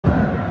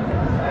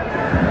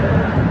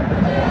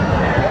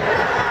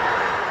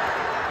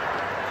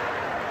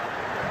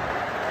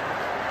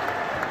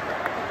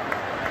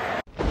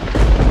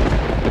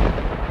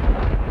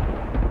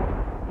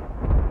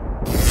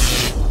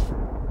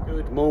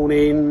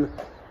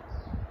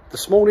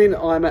This morning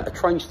I'm at a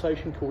train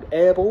station called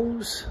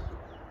Airballs.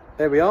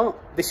 There we are.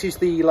 This is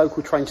the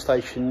local train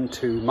station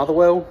to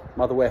Motherwell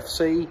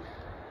FC.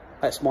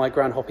 That's my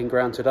ground hopping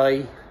ground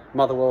today.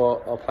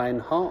 Motherwell are playing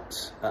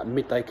Hearts at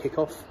midday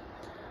kickoff.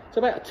 It's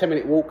about a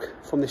 10-minute walk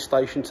from this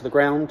station to the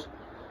ground.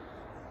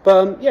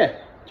 But yeah,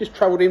 just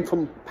travelled in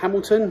from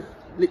Hamilton.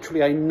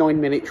 Literally a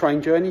 9-minute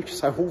train journey,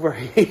 so all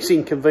very easy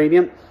and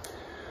convenient.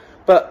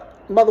 But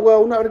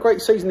Motherwell not had a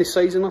great season this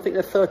season. I think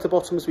they're third to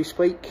bottom as we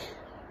speak.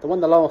 They won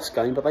the last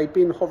game, but they've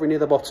been hovering near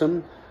the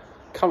bottom.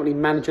 Currently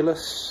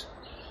managerless.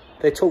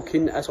 They're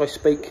talking, as I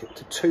speak,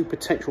 to 2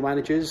 potential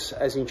managers,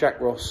 as in Jack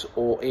Ross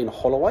or Ian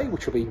Holloway,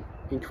 which will be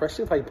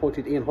interesting if they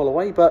appointed Ian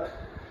Holloway. But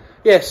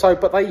yeah,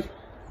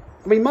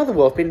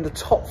 Motherwell have been in the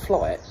top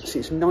flight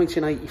since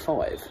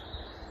 1985.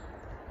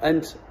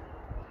 And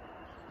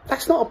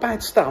that's not a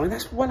bad start. I mean,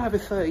 that's well over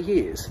 30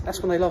 years.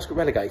 That's when they last got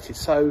relegated.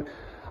 So,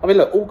 I mean,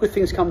 look, all good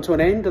things come to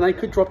an end, and they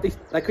could drop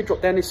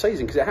down this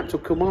season, because it happened to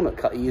Kilmarnock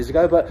a couple of years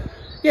ago. But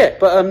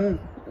yeah,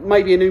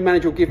 maybe a new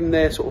manager will give them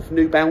their sort of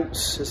new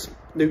bounce, as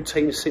new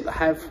teams seem to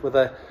have with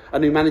a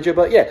new manager.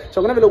 But yeah, so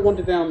I'm gonna have a little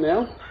wander down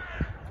now,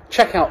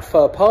 check out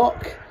Fir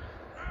Park.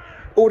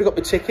 Already got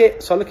my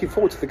ticket, so looking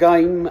forward to the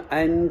game.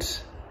 And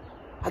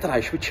I don't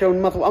know, should we chill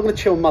on Motherwell? I'm going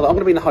to chill on Motherwell. I'm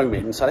going to be in the home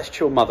end, so let's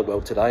chill on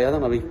Motherwell today. I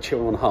don't want to be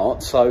chilling on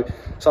Hearts. So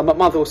I'm at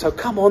Motherwell, so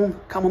come on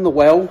the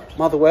well,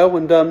 Motherwell,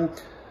 and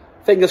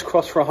fingers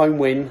crossed for a home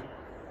win.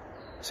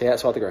 See you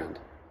outside the ground.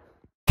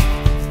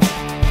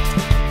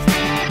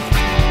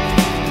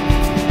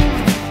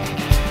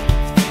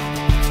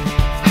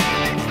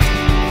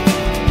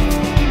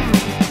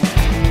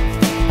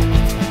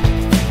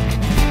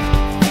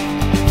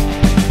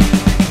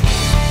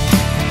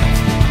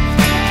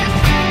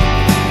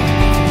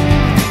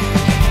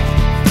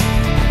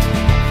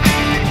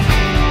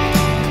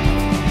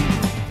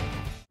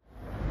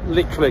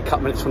 Literally a couple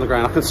of minutes from the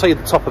ground. I can see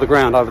the top of the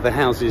ground over the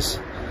houses.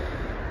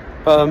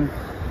 Playing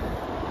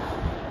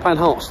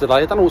Hearts today.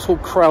 I don't know what sort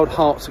of crowd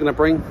Hearts are going to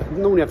bring.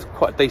 Normally have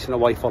quite a decent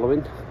away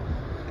following,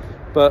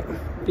 but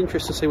it'd be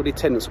interesting to see what the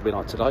attendance will be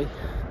like today.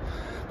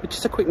 But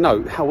just a quick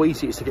note, how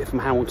easy it is to get from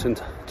Hamilton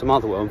to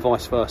Motherwell and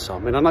vice versa. I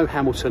mean, I know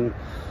Hamilton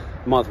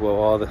and Motherwell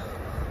are the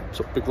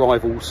sort of big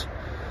rivals,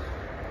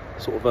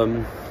 sort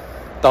of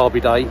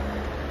derby day.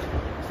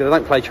 So they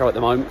don't play each other at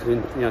the moment,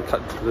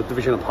 cut the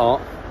division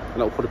apart. And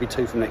that'll probably be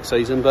 2 from next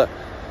season. But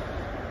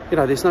you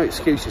know, there's no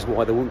excuses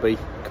why there wouldn't be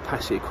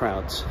capacity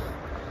crowds,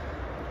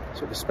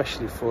 sort of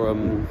especially for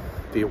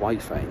the away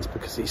fans,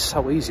 because it's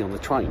so easy on the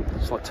train.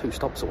 It's like 2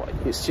 stops away.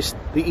 It's just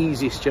the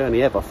easiest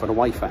journey ever for an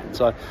away fan.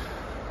 So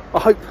I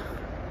hope,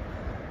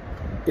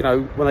 you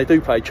know, when they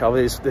do play each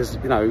other, there's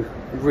you know,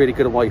 really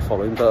good away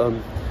following. But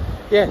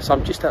yeah, so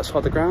I'm just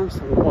outside the grounds.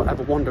 I'm going to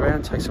have a wander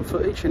around, take some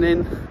footage, and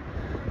then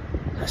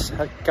let's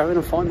go in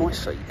and find my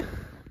seat.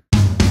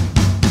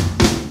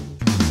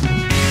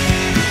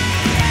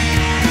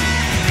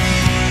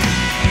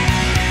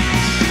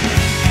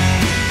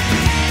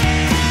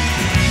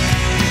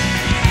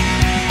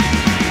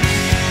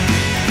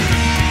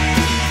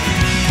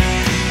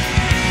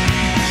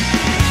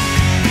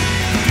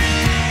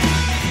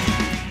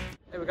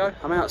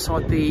 I'm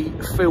outside the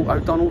Phil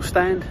O'Donnell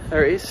stand.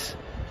 There it is.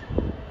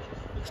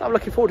 So I'm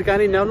looking forward to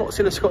going in now. I've not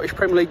seen a Scottish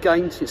Premier League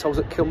game since I was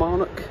at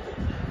Kilmarnock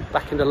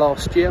back in the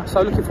last year.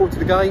 So looking forward to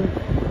the game.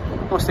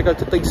 Nice to go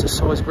to decent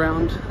sized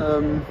ground.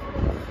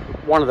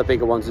 One of the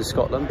bigger ones in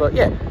Scotland. But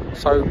yeah,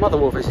 so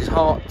Motherwell versus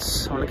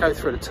Hearts. I'm going to go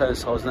through the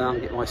turnstiles now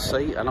and get my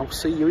seat, and I'll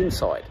see you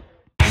inside.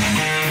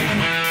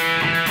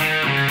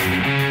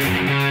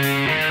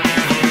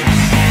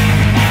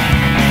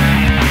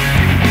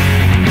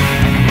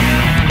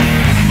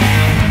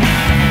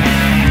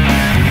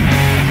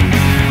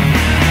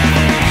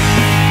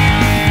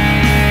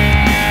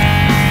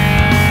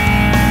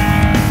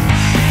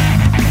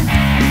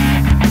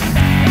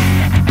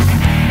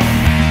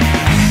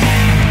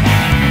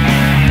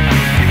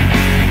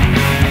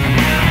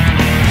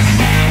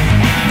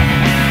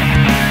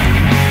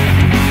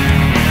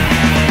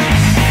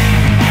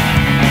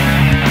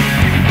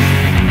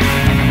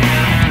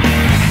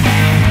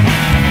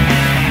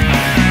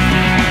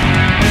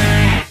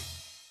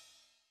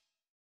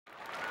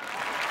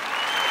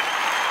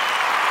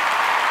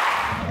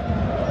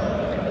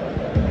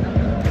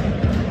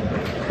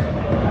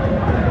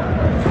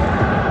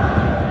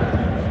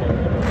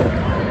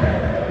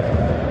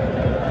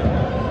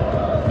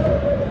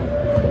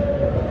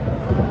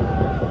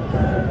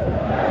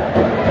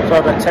 So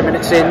about 10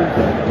 minutes in,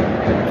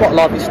 quite a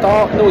lively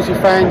start, noisy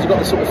fans. You've got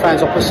the sort of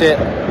fans opposite,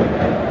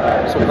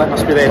 sort of that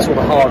must be their sort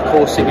of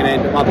hardcore singing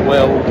end at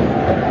Motherwell,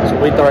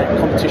 sort of in direct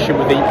competition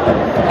with the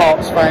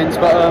Hearts fans.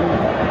 But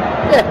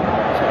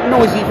yeah,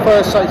 noisy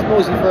first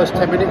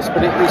 10 minutes,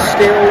 but it was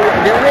still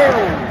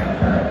nil-nil.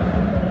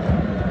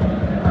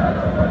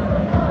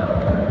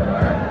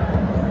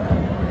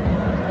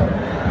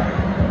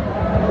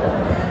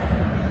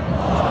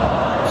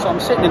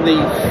 Sitting in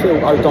the Phil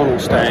O'Donnell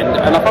stand,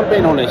 and if I'm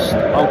being honest,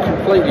 I'm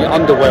completely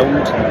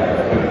underwhelmed.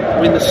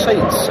 I mean, the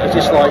seats are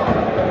just like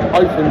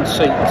open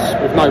seats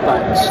with no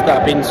backs that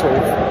have been sort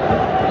of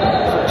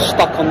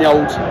stuck on the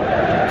old sort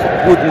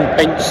of wooden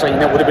bench seat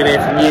that would have been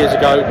here from years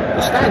ago.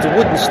 The stand's a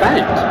wooden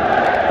stand,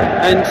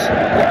 and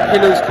the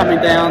pillars coming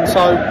down.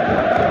 So,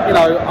 you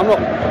know, I'm not,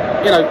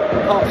 you know,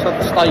 parts of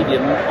the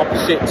stadium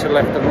opposite to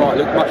left and right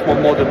look much more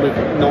modern with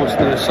nice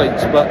new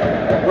seats. But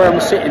where I'm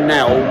sitting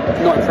now,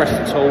 not impressed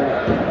at all.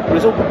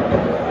 There's all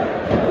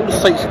the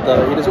seats are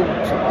dirty. There's all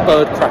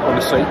bird crap on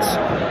the seats.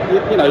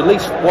 You know, at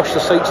least wash the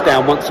seats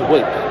down once a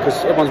week,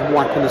 because everyone's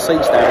wiping the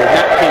seats down with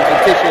napkins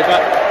and tissue.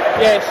 But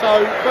yeah,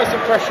 so first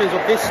impressions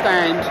of this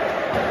stand,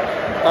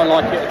 don't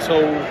like it at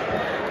all.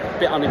 A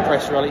bit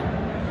unimpressed, really.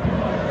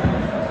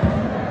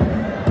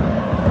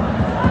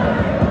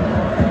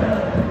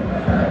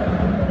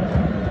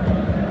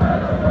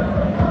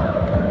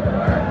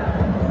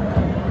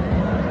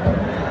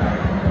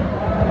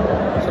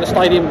 The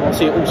stadium,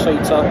 obviously, all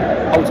seater,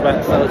 holds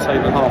about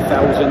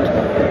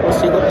 13,500.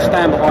 Obviously, you've got the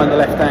stand behind the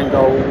left-hand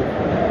goal,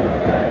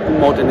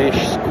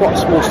 modernish, quite a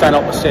small stand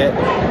opposite.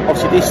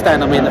 Obviously, this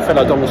stand, I mean, the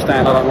fellow Donald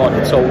stand, I don't like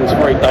at all. It's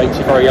very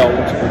dated, very old,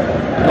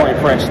 not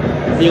impressed.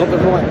 And you've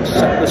got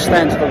the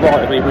stand to the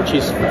right of me, which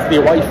is for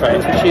the away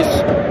fans, which is,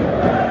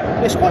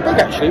 it's quite big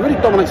actually, it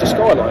really dominates the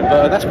skyline,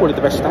 but that's probably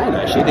the best stand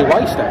actually, the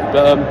away stand.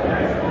 But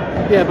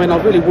yeah, I mean, I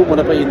really wouldn't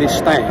want to be in this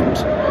stand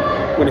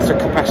when it's a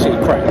capacity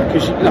crowd,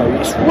 because, you know,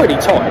 it's really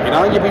tight, you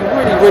know, you'd be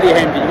really, really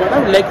handy. You've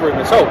got no leg room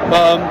at all.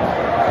 But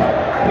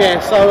yeah,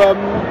 so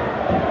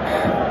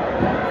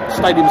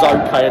stadium's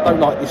okay. I don't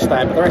like this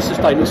stand, but the rest of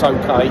the stadium's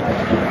okay.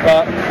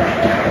 But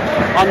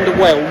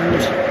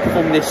underwhelmed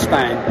from this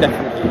stand,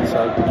 definitely.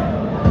 So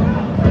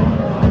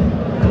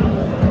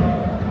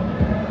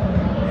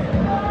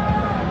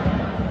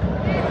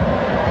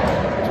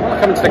when I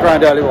come into the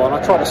ground earlier on,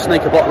 I tried to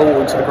sneak a bottle of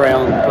water into the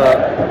ground,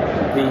 but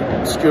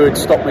the steward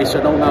stopped me and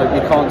said, "Oh no,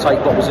 you can't take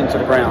bottles into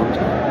the ground."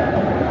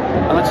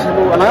 And I said,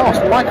 well, and I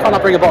asked, why can't I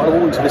bring a bottle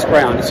of water into this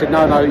ground? He said,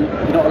 no, you're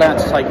not allowed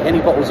to take any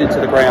bottles into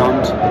the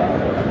ground,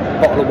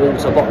 bottle of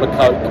water, bottle of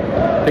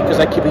Coke, because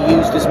they could be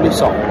used as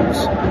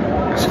missiles.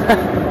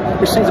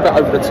 Which seems a bit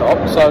over the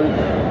top.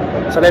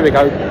 So there we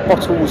go.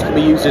 Bottles can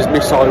be used as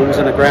missiles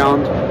in the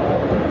ground.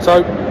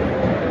 So,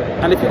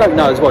 and if you don't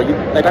know as well,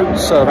 they don't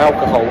serve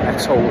alcohol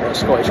at all at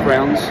Scottish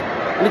grounds.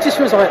 And it just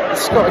feels like the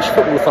Scottish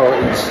football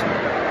authorities,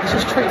 they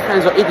just treat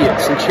fans like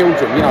idiots and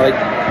children. You know,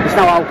 there's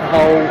no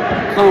alcohol,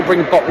 you can't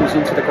bring bottles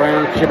into the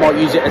ground because you might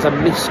use it as a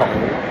missile.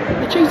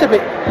 It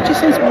just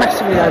seems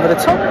massively over the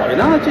top, you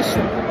know.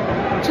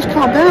 Just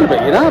calm down a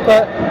bit, you know.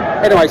 But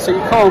anyway, so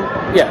you can't,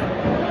 yeah,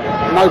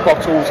 no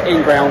bottles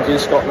in grounds in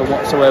Scotland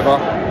whatsoever.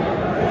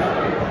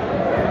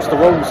 It's the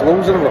rules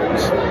are the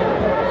rules.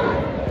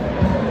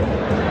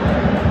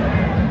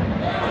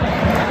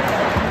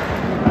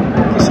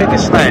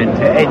 This stand,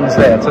 it ends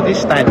there, so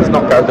this stand does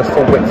not go the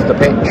full width of the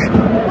pitch,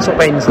 it sort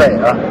of ends there.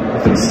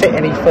 If you sit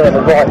any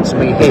further right to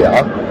me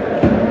here,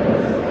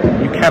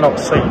 you cannot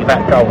see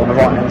that goal on the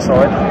right hand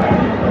side.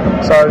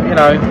 So, you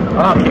know,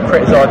 I don't keep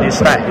criticising this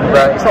stand,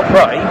 but it's not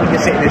great when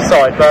you're sitting this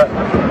side. But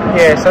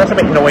yeah, so that's a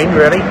bit annoying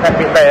really, that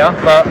bit there.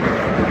 But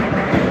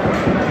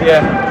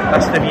yeah,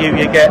 that's the view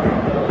you get. You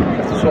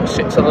have to sort of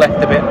sit to the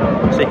left a bit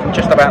so you can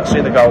just about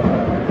see the goal.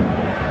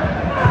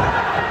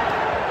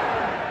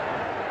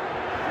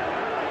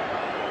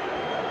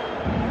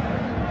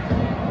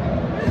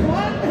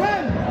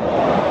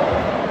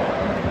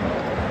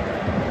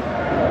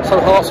 So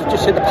Hearts have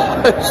just hit the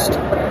post.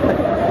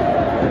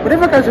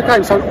 Whenever I go to a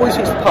game, so it always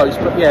hits the post.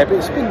 But yeah, but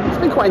it's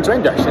been quite end to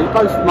end actually.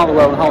 Both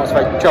Motherwell and Hearts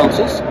have had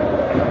chances.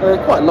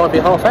 Quite a lively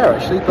half hour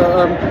actually,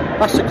 but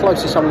that's the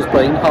closest someone's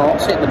been.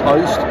 Hearts hitting the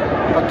post.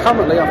 But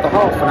currently, after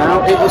half an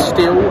hour, it is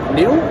still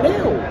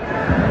 0-0.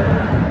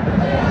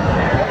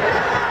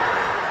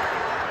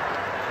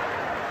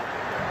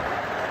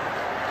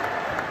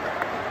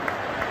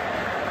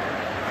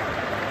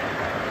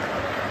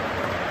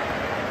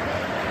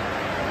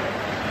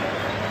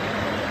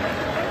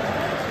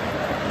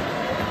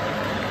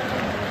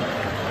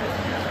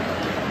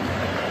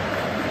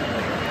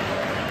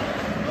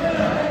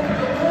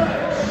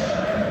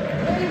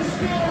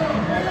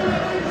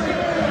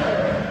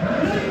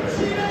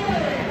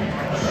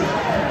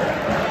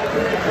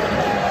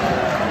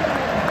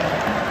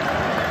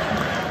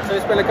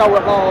 There's been a goal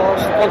at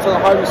last, onto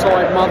the home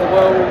side,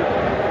 Motherwell.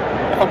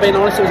 If I'm being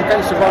honest, it was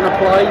against the run of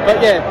play,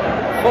 but yeah,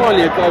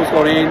 finally a goal's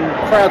gone in,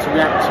 crowds have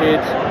reacted.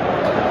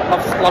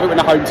 Love it when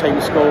the home team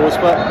scores,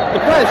 but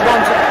the players run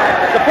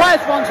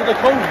to the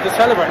corner to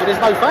celebrate, there's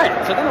no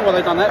fans. I don't know what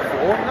they've done that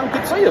for, no one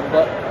could see them,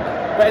 but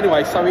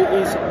anyway, so it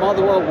is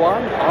Motherwell 1,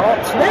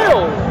 Hearts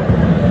 0.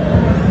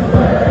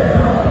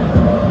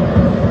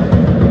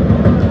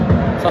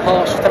 So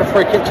Hearts just had a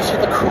free kick, just hit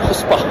the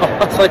crossbar.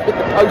 So they hit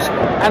the post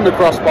and the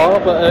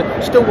crossbar,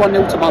 but still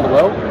 1-0 to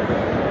Motherwell.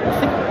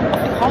 I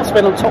think Hearts have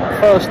been on top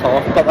first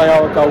half, but they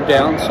are a goal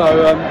down.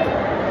 So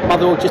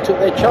Motherwell just took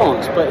their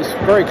chance, but it's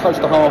very close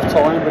to half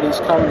time. But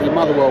it's currently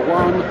Motherwell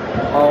 1,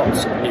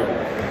 Hearts 0.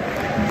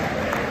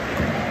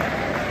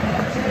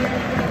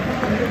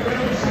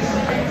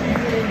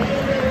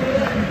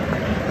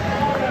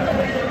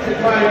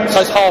 So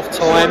it's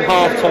half-time,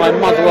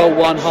 Motherwell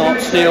 1,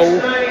 Hearts 0.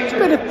 It's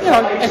been a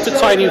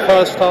entertaining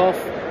first half.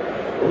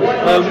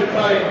 I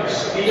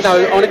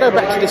want to go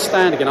back to this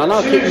stand again. I know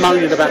I keep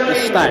moaning about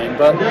this stand,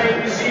 but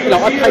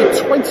I paid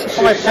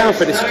 £25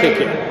 for this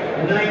ticket,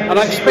 and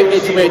I expect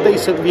it to be a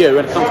decent view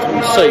and a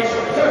comfortable seat,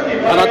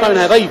 and I don't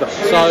have either,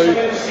 so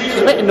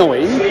it's a bit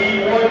annoying.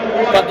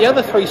 But the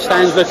other three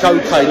stands look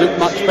okay, look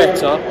much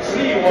better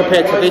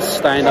compared to this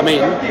stand I'm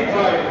in.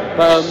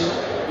 But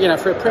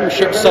for a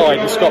Premiership side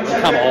in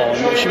Scotland, come on,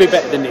 it should be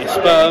better than this.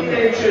 But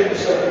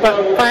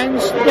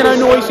fans,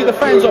 noisy. The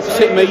fans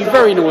opposite me,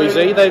 very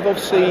noisy.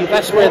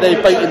 That's where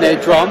they're beating their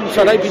drum.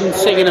 So they've been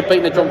singing and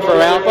beating their drum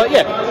throughout.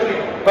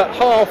 But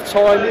half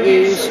time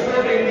is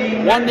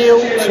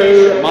 1-0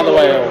 to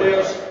Motherwell.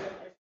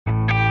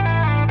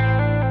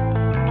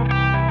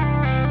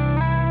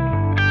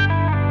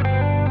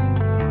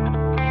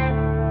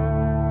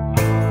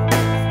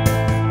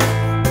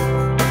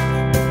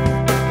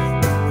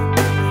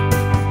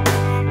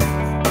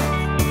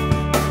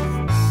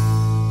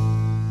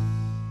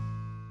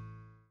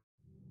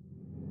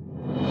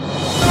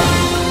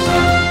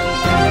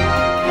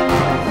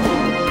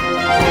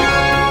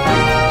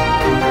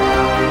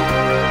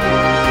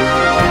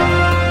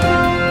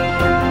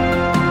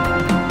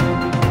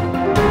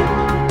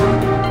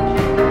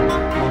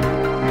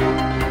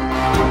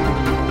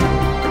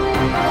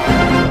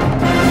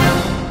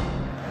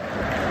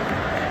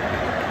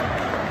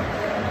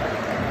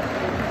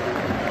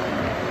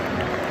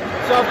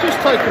 So I've just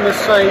taken a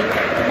seat.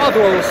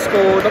 Motherwell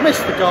scored. I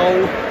missed the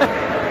goal,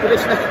 but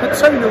it's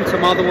 2-0 to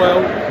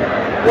Motherwell.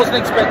 Wasn't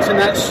expecting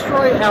that.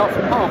 Straight out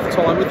from half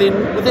time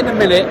within a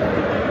minute,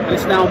 and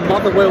it's now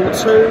Motherwell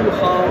 2,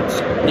 Hearts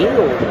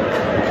 0.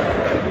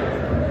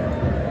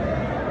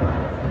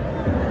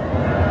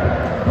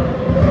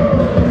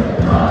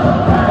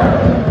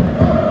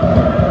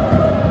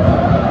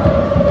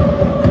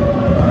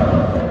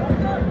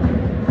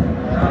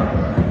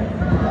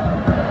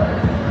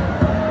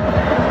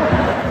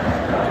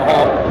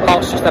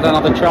 Just had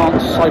another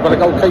chance saved by the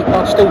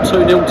goalkeeper. Still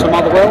 2-0 to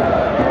Motherwell.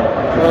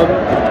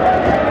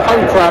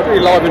 Home crowd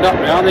really livened up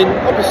now. And then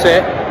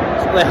opposite,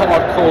 they're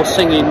hardcore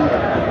singing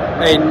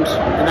and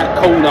in that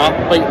corner,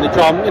 beating the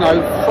drum.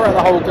 Throughout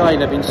the whole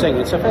game they've been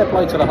singing. So fair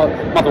play to the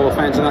Motherwell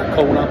fans in that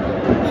corner.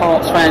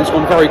 Hearts fans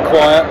gone very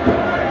quiet.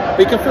 But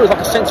you can feel like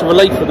a sense of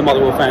relief for the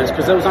Motherwell fans,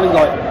 because there was only the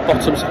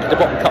bottom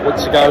cut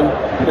weeks ago.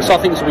 So I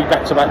think this will be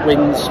back-to-back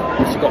wins.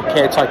 They've got a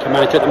caretaker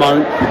manager at the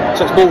moment,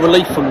 so it's more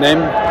relief from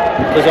them,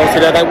 because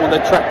obviously they don't want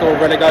the trapdoor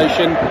of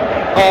relegation.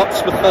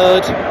 Hearts were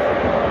third,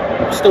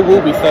 still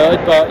will be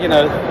third, but what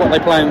are they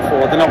playing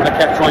for? They're not going to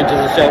catch Rangers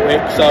and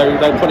Celtic, so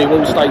they probably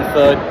will stay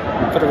third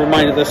for the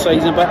remainder of the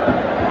season. But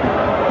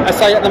I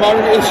say at the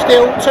moment it's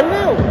still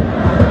 2-0.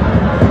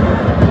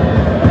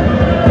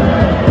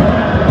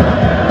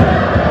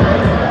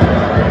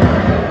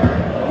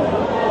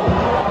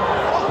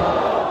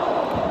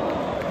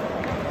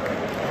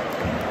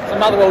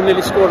 Motherwell nearly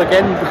scored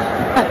again,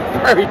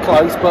 very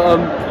close, but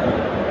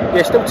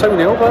still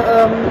 2-0. But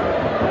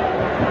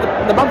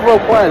the Motherwell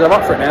players are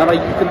up for it now. They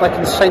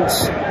can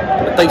sense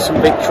a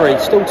decent victory.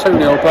 Still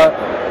 2-0, but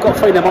got a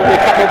feeling there might be a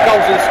couple of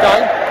goals in this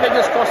game.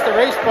 Fingers crossed there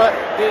is, but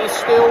it is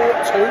still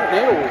 2-0.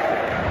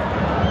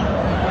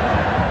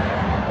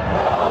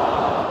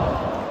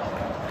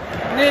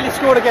 Nearly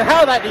scored again.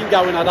 How that didn't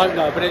go in, I don't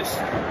know, but it's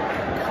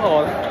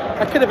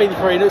that could have been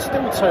 3-0. It's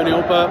still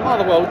 2-0, but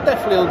Motherwell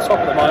definitely on top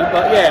at the moment.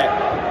 But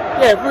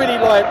really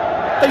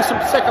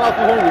decent second half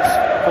performance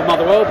for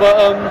Motherwell, but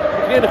you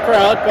can hear the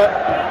crowd, but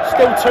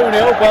still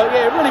 2-0, but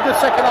really good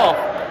second half.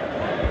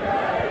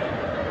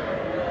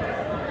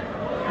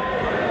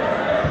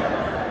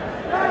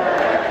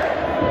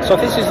 So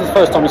if this is the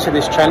first time you see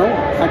this channel,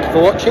 thank you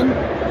for watching.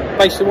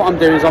 Basically what I'm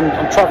doing is I'm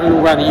travelling all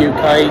around the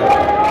UK,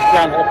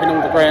 ground hopping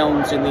all the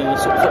grounds in the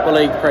Football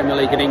League, Premier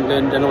League in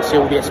England, and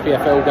also all the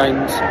SPFL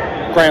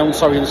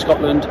grounds in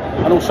Scotland,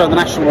 and also the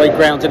National League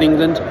grounds in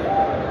England.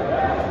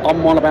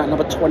 I'm on about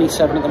number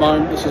 27 at the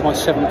moment. This is my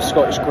 7th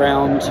Scottish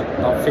ground,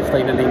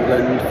 15 in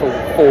England,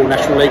 4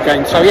 National League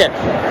games. So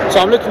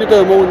I'm looking to do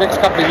them all in the next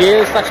couple of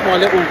years. That's my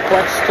little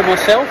quest to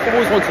myself. I've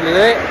always wanted to do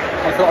it.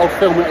 I thought I'd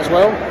film it as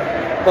well.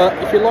 But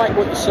if you like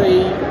what you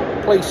see,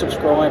 please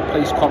subscribe,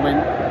 please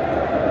comment.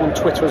 On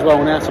Twitter as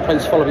well now, so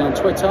please follow me on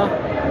Twitter.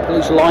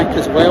 Please like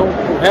as well,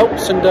 it all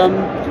helps. And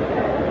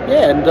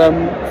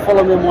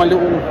follow me on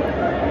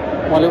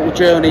my little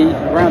journey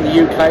around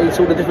the UK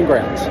to all the different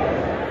grounds.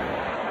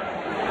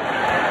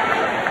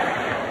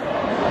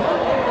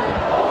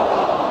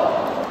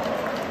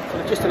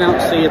 Just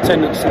announced the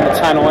attendance in the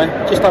Tannoy,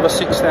 just over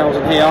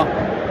 6,000 here,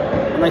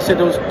 and they said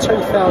there was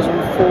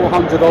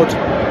 2,400 odd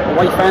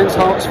away fans,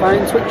 Hearts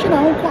fans, which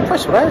I'm quite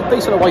impressed with that.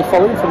 Decent away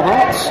following from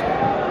Hearts.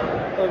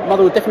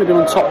 Mother would definitely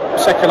been on top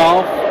second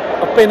half.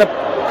 I've been a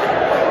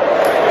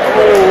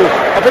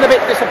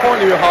bit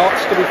disappointed with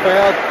Hearts, to be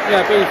fair.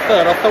 Being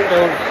third, I thought they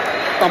would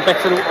have done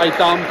better than what they've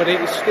done, but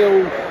it is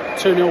still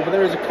 2-0. But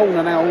there is a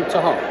corner now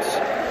to Hearts.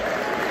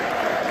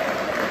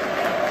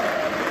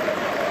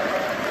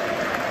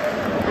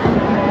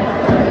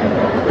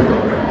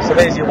 So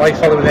there's your away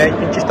follower there. You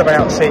can just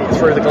about see it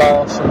through the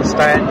glass on the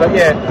stand. But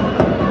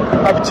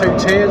yeah, over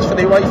 2 tiers for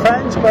the away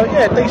fans. But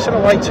yeah, decent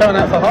away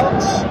turnout for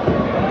Hearts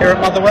here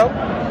at Motherwell.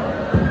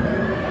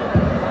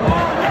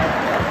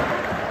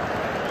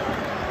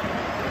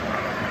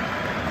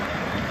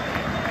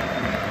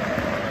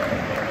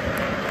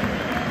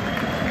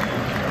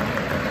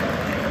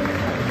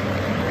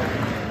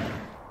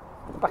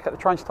 Back at the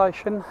train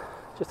station,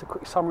 just a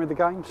quick summary of the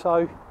game.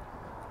 So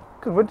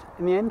good win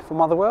in the end for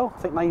Motherwell.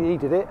 I think they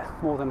needed it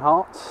more than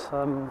Hearts. It's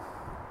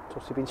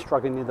obviously been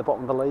struggling near the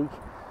bottom of the league.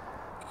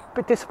 A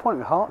bit disappointing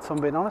with Hearts,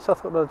 I'm being honest. I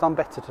thought they'd have done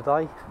better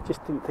today.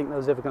 Just didn't think they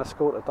was ever going to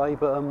score today.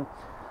 But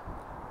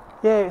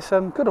yeah, it's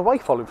good away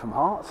following from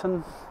Hearts.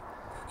 And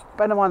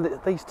bear in mind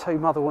that these two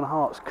Motherwell and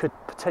Hearts could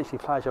potentially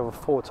play each other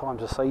 4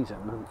 times a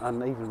season,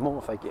 and even more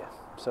if they get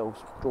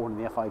themselves drawn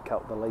in the FA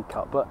Cup, the League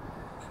Cup. But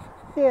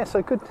yeah,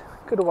 so good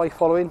away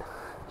following,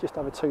 just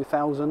over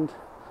 2,000.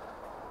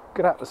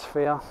 Good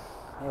atmosphere.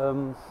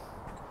 You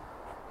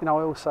know,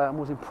 I always say I'm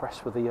always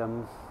impressed with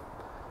the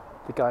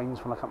games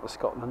when I come to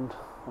Scotland.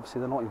 Obviously,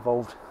 they're not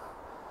involved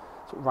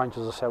sort of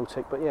Rangers or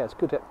Celtic, but yeah, it's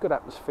good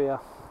atmosphere.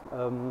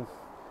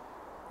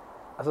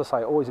 As I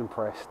say, always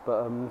impressed.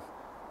 But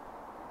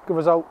good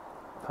result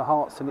for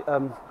Hearts and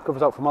good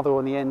result for Motherwell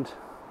in the end.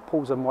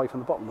 Pulls them away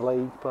from the bottom of the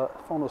league.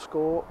 But final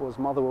score was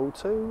Motherwell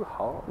 2,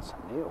 Hearts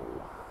 0.